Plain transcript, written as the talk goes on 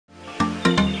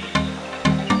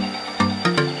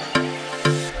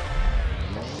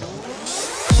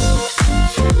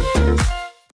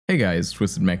guys,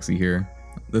 Twisted Mexi here.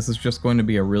 This is just going to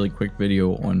be a really quick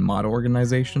video on mod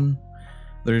organization.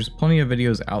 There's plenty of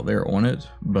videos out there on it,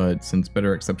 but since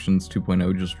Better Exceptions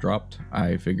 2.0 just dropped,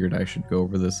 I figured I should go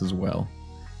over this as well.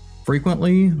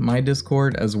 Frequently, my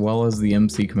Discord as well as the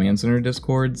MC Command Center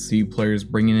Discord see players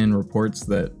bringing in reports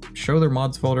that show their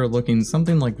mods folder looking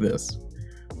something like this.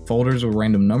 Folders with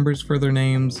random numbers for their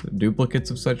names, duplicates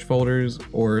of such folders,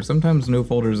 or sometimes no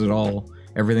folders at all.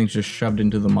 Everything's just shoved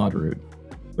into the mod root,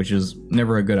 which is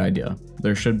never a good idea.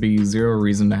 There should be zero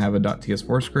reason to have a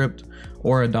 .ts4 script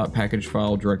or a .package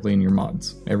file directly in your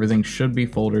mods. Everything should be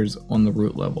folders on the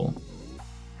root level.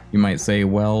 You might say,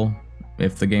 well,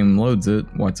 if the game loads it,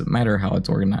 what's it matter how it's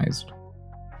organized?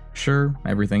 Sure,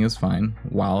 everything is fine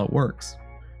while it works.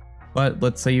 But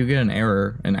let's say you get an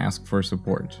error and ask for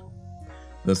support.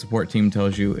 The support team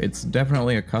tells you it's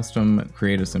definitely a custom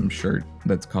Create-A-Sim shirt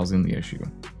that's causing the issue,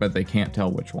 but they can't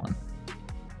tell which one.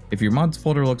 If your mods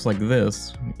folder looks like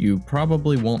this, you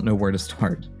probably won't know where to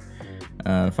start.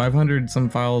 500 some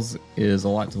files is a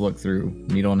lot to look through.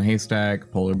 Needle in a haystack,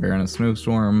 polar bear in a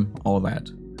snowstorm, all that.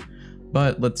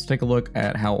 But let's take a look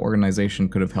at how organization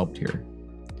could have helped here.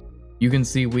 You can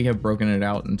see we have broken it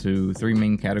out into three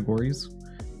main categories: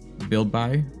 build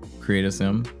by,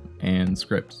 Create-A-Sim, and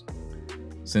scripts.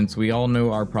 Since we all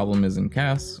know our problem is in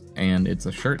CAS, and it's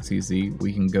a shirt CC,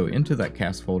 we can go into that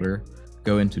CAS folder,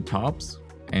 go into tops,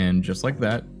 and just like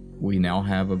that, we now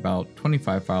have about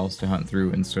 25 files to hunt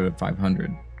through instead of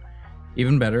 500.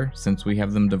 Even better, since we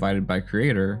have them divided by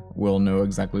creator, we'll know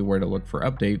exactly where to look for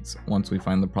updates once we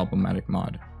find the problematic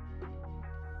mod.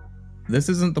 This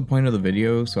isn't the point of the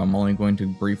video, so I'm only going to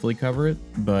briefly cover it,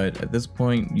 but at this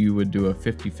point you would do a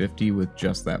 50-50 with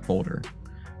just that folder.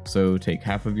 So take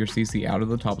half of your CC out of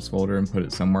the tops folder and put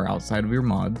it somewhere outside of your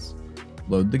mods,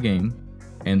 load the game,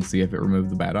 and see if it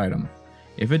removed the bad item.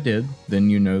 If it did, then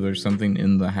you know there's something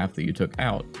in the half that you took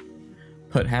out.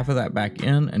 Put half of that back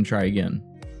in and try again.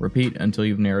 Repeat until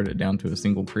you've narrowed it down to a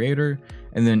single creator,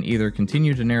 and then either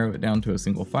continue to narrow it down to a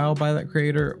single file by that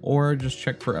creator, or just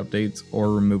check for updates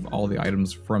or remove all the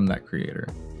items from that creator.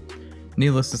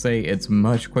 Needless to say, it's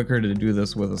much quicker to do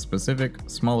this with a specific,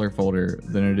 smaller folder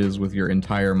than it is with your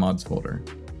entire mods folder.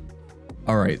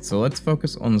 Alright, so let's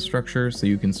focus on the structure so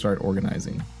you can start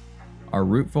organizing. Our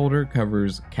root folder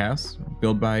covers CAS,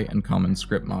 build by, and common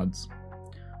script mods.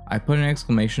 I put an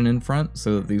exclamation in front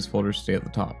so that these folders stay at the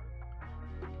top.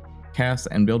 CAS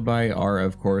and build by are,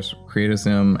 of course,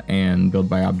 Create-A-Sim and build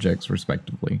by objects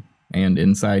respectively. And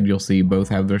inside you'll see both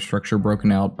have their structure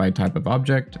broken out by type of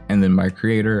object and then by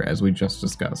creator, as we just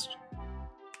discussed.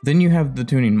 Then you have the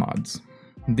tuning mods.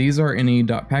 These are any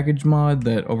 .package mod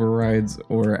that overrides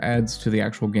or adds to the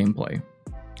actual gameplay.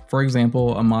 For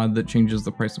example, a mod that changes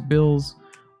the price of bills,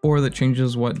 or that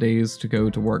changes what days to go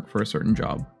to work for a certain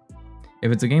job.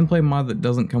 If it's a gameplay mod that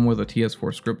doesn't come with a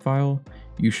TS4 script file,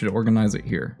 you should organize it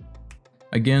here.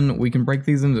 Again, we can break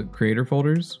these into creator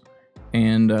folders,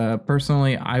 and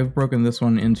personally, I've broken this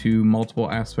one into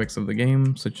multiple aspects of the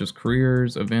game, such as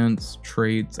careers, events,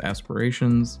 traits,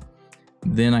 aspirations.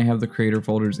 Then I have the creator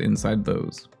folders inside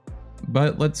those.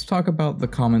 But let's talk about the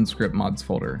common script mods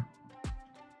folder.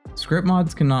 Script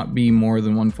mods cannot be more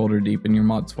than one folder deep in your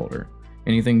mods folder.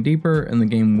 Anything deeper and the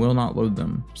game will not load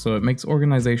them, so it makes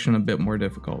organization a bit more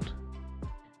difficult.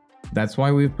 That's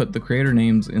why we've put the creator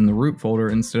names in the root folder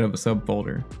instead of a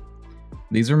subfolder.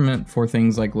 These are meant for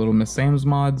things like Little Miss Sam's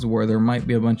mods, where there might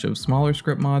be a bunch of smaller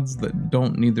script mods that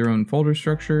don't need their own folder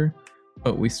structure,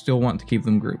 but we still want to keep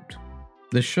them grouped.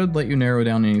 This should let you narrow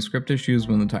down any script issues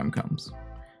when the time comes.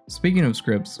 Speaking of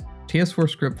scripts, TS4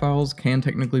 script files can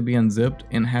technically be unzipped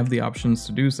and have the options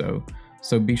to do so,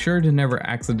 so be sure to never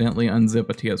accidentally unzip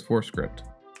a TS4 script.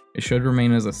 It should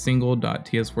remain as a single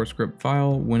 .ts4 script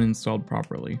file when installed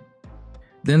properly.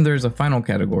 Then there's a final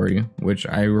category, which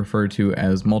I refer to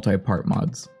as multi-part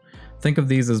mods. Think of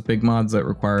these as big mods that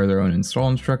require their own install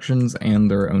instructions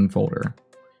and their own folder.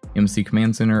 MC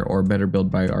Command Center or Better Build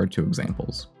By are two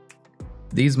examples.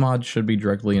 These mods should be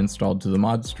directly installed to the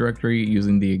mods directory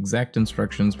using the exact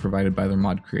instructions provided by their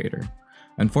mod creator.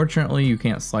 Unfortunately, you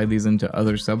can't slide these into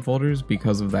other subfolders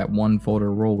because of that one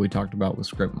folder rule we talked about with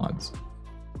script mods.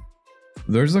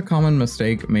 There's a common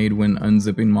mistake made when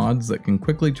unzipping mods that can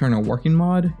quickly turn a working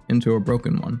mod into a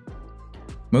broken one.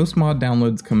 Most mod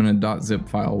downloads come in a .zip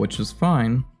file, which is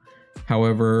fine.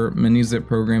 However, many zip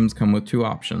programs come with two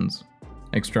options: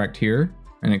 extract here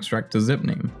and extract to zip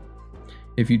name.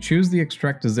 If you choose the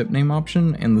extract to zip name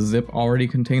option and the zip already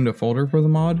contained a folder for the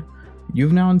mod,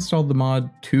 you've now installed the mod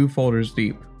 2 folders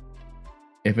deep.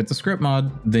 If it's a script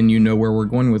mod, then you know where we're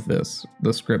going with this.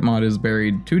 The script mod is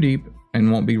buried too deep and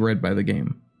won't be read by the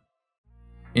game.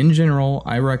 In general,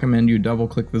 I recommend you double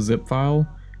click the zip file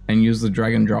and use the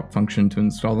drag and drop function to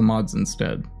install the mods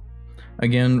instead.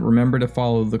 Again, remember to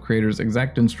follow the creator's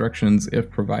exact instructions if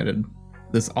provided.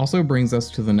 This also brings us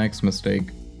to the next mistake,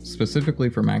 specifically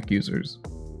for Mac users.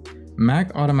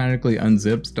 Mac automatically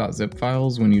unzips .zip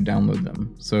files when you download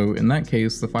them, so in that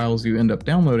case, the files you end up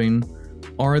downloading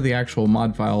are the actual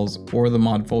mod files or the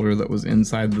mod folder that was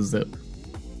inside the zip.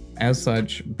 As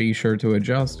such, be sure to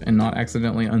adjust and not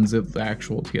accidentally unzip the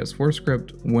actual TS4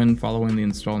 script when following the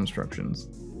install instructions.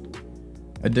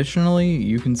 Additionally,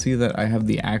 you can see that I have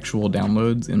the actual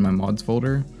downloads in my mods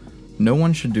folder. No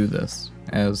one should do this,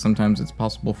 as sometimes it's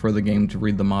possible for the game to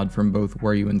read the mod from both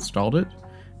where you installed it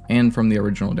and from the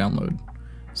original download.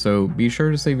 So be sure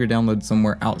to save your downloads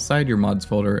somewhere outside your mods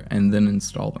folder and then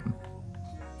install them.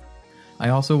 I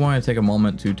also want to take a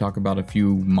moment to talk about a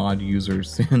few mod user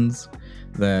sins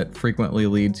that frequently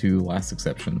lead to last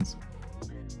exceptions.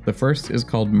 The first is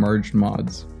called merged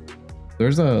mods.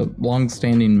 There's a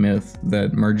long-standing myth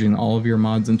that merging all of your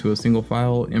mods into a single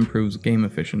file improves game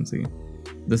efficiency.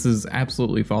 This is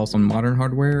absolutely false on modern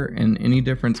hardware, and any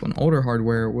difference on older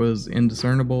hardware was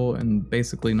indiscernible and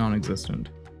basically non-existent.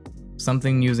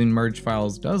 Something using merged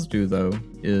files does do, though,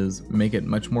 is make it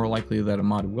much more likely that a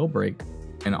mod will break,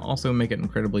 and also make it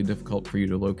incredibly difficult for you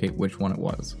to locate which one it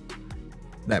was.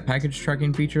 That package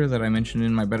tracking feature that I mentioned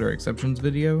in my Better Exceptions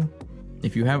video,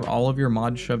 if you have all of your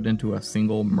mods shoved into a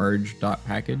single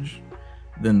merge.package,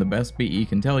 then the best BE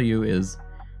can tell you is,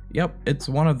 yep, it's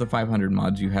one of the 500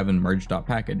 mods you have in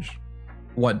merge.package.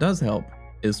 What does help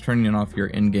is turning off your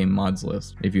in-game mods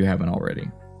list if you haven't already.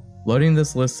 Loading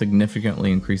this list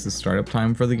significantly increases startup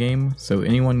time for the game, so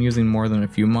anyone using more than a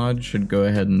few mods should go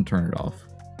ahead and turn it off.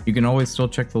 You can always still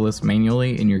check the list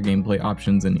manually in your gameplay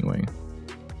options anyway.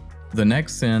 The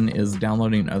next sin is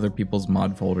downloading other people's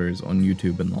mod folders on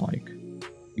YouTube and the like.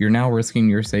 You're now risking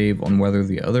your save on whether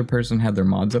the other person had their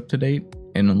mods up to date,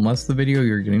 and unless the video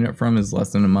you're getting it from is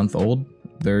less than a month old,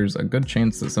 there's a good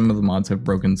chance that some of the mods have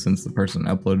broken since the person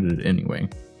uploaded it anyway.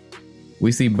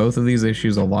 We see both of these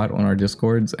issues a lot on our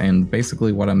Discords, and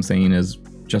basically what I'm saying is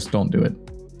just don't do it.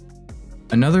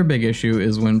 Another big issue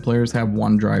is when players have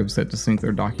OneDrive set to sync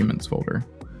their documents folder.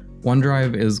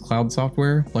 OneDrive is cloud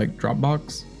software like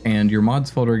Dropbox, and your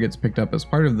mods folder gets picked up as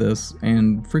part of this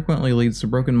and frequently leads to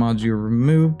broken mods you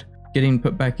removed getting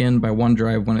put back in by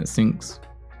OneDrive when it syncs.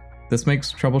 This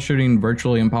makes troubleshooting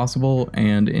virtually impossible,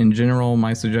 and in general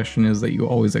my suggestion is that you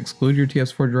always exclude your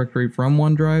TS4 directory from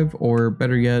OneDrive, or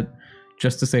better yet,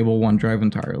 just disable OneDrive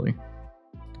entirely.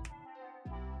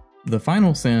 The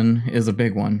final sin is a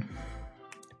big one.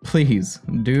 Please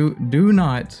do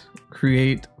not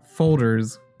create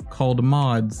folders called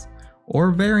mods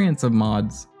or variants of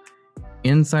mods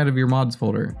inside of your mods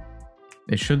folder.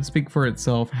 It should speak for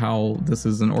itself how this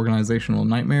is an organizational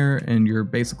nightmare and you're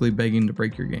basically begging to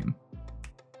break your game.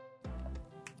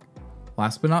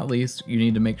 Last but not least, you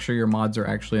need to make sure your mods are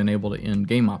actually enabled in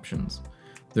game options.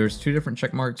 There's two different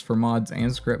check marks for mods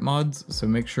and script mods, so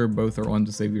make sure both are on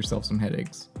to save yourself some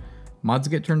headaches. Mods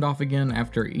get turned off again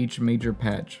after each major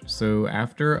patch, so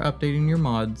after updating your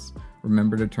mods,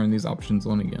 remember to turn these options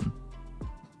on again.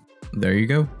 There you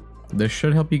go. This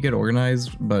should help you get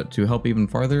organized, but to help even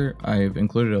farther, I've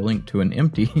included a link to an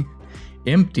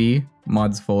empty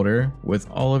mods folder with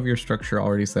all of your structure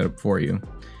already set up for you.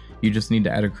 You just need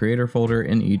to add a creator folder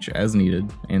in each as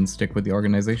needed, and stick with the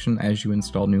organization as you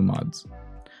install new mods.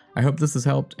 I hope this has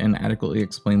helped and adequately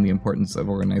explained the importance of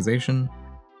organization.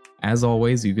 As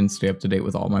always, you can stay up to date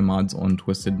with all my mods on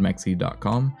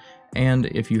twistedmexi.com, and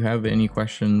if you have any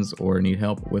questions or need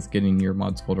help with getting your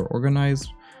mods folder organized,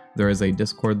 there is a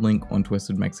Discord link on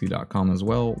twistedmexi.com as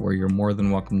well, where you're more than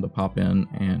welcome to pop in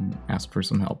and ask for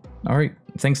some help. Alright,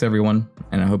 thanks everyone,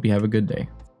 and I hope you have a good day.